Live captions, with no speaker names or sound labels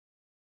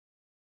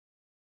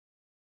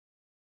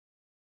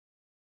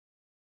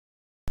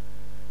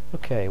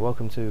Okay,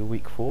 welcome to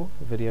week 4,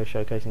 video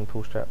showcasing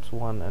pull straps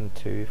 1 and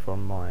 2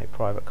 from my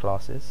private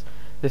classes.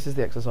 This is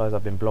the exercise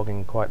I've been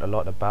blogging quite a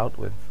lot about,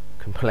 with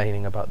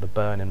complaining about the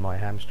burn in my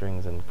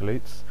hamstrings and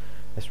glutes.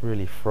 This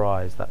really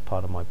fries that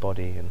part of my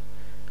body and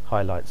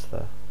highlights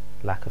the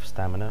lack of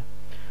stamina.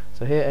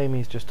 So here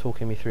Amy's just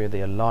talking me through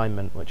the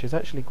alignment, which is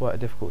actually quite a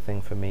difficult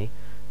thing for me.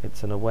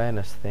 It's an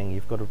awareness thing.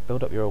 You've got to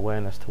build up your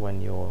awareness to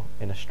when you're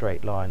in a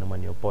straight line and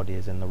when your body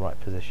is in the right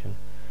position.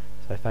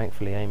 So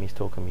thankfully Amy's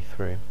talking me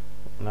through.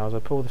 Now as I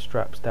pull the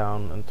straps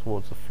down and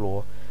towards the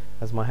floor,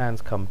 as my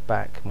hands come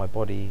back, my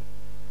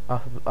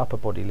upper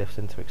body lifts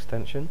into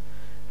extension,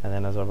 and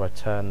then as I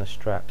return the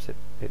straps,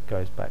 it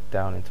goes back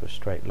down into a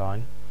straight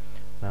line.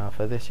 Now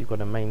for this you've got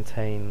to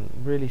maintain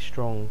really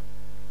strong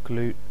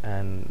glute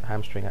and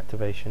hamstring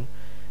activation.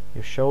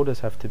 Your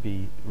shoulders have to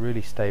be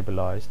really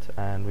stabilized,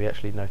 and we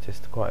actually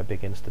noticed quite a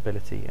big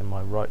instability in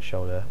my right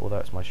shoulder. Although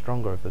it's my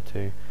stronger of the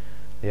two,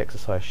 the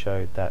exercise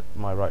showed that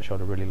my right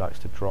shoulder really likes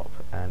to drop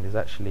and is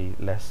actually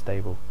less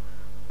stable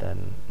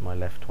than my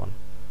left one.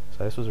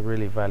 So this was a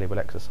really valuable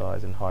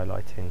exercise in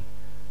highlighting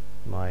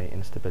my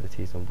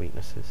instabilities and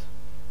weaknesses.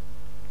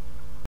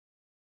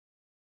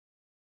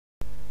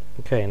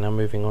 Okay, now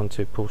moving on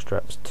to pull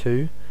straps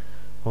 2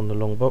 on the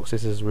long box.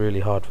 This is really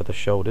hard for the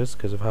shoulders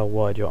because of how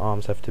wide your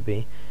arms have to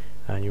be,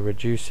 and you're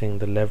reducing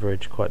the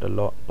leverage quite a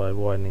lot by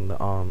widening the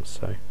arms.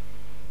 So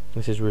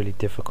this is really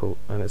difficult,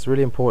 and it's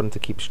really important to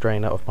keep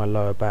strain out of my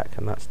lower back,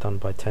 and that's done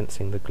by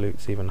tensing the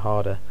glutes even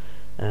harder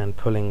and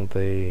pulling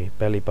the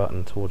belly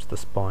button towards the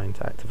spine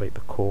to activate the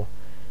core.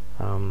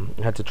 I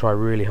had to try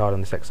really hard on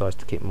this exercise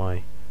to keep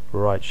my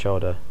right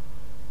shoulder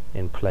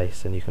in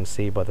place, and you can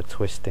see by the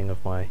twisting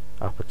of my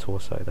upper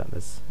torso that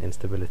there's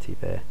instability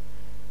there.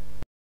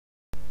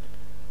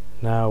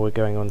 Now we're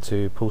going on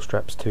to pull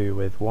straps 2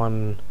 with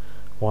one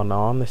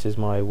arm. This is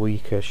my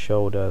weaker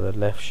shoulder, the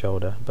left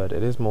shoulder, but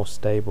it is more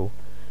stable,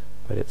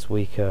 but it's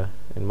weaker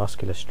in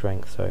muscular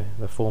strength, so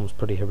the form's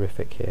pretty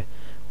horrific here.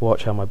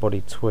 Watch how my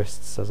body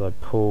twists as I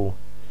pull.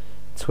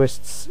 It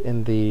twists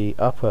in the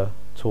upper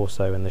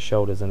torso and the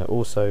shoulders, and it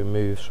also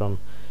moves from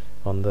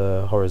on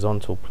the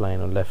horizontal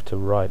plane on left to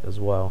right as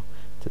well,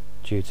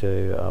 due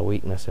to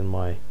weakness in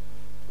my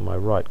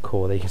right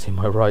core. There you can see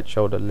my right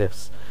shoulder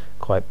lifts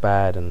quite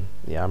bad, and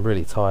yeah, I'm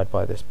really tired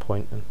by this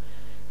point, and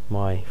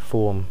my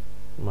form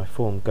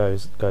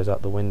goes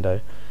out the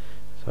window.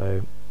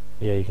 So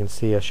yeah, you can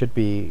see I should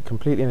be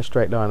completely in a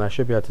straight line. I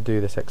should be able to do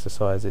this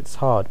exercise. It's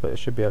hard, but I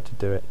should be able to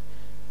do it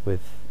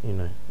with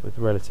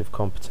relative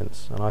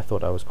competence, and I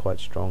thought I was quite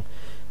strong.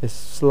 This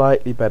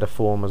slightly better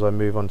form as I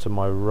move on to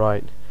my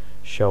right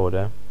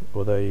shoulder,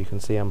 although you can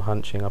see I'm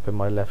hunching up in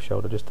my left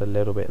shoulder just a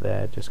little bit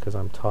there, just because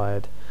I'm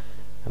tired.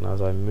 And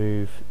as I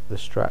move the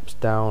straps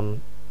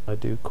down, I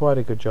do quite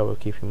a good job of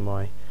keeping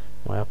my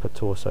upper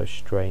torso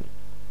straight,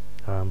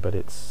 but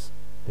it's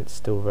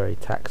still very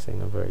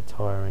taxing and very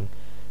tiring.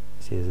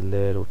 See, there's a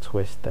little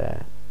twist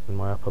there in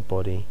my upper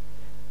body.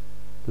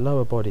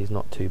 Lower body is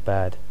not too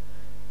bad.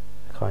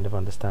 I kind of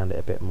understand it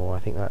a bit more. I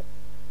think that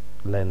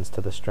lends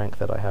to the strength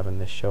that I have in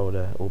this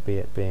shoulder,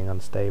 albeit being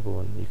unstable,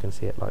 and you can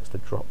see it likes to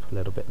drop a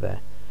little bit there.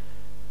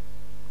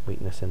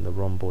 Weakness in the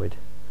rhomboid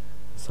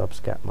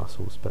subscat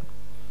muscles. But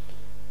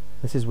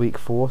this is week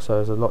 4, so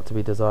there's a lot to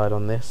be desired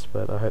on this,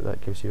 but I hope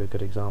that gives you a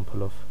good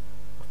example of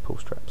pull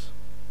straps.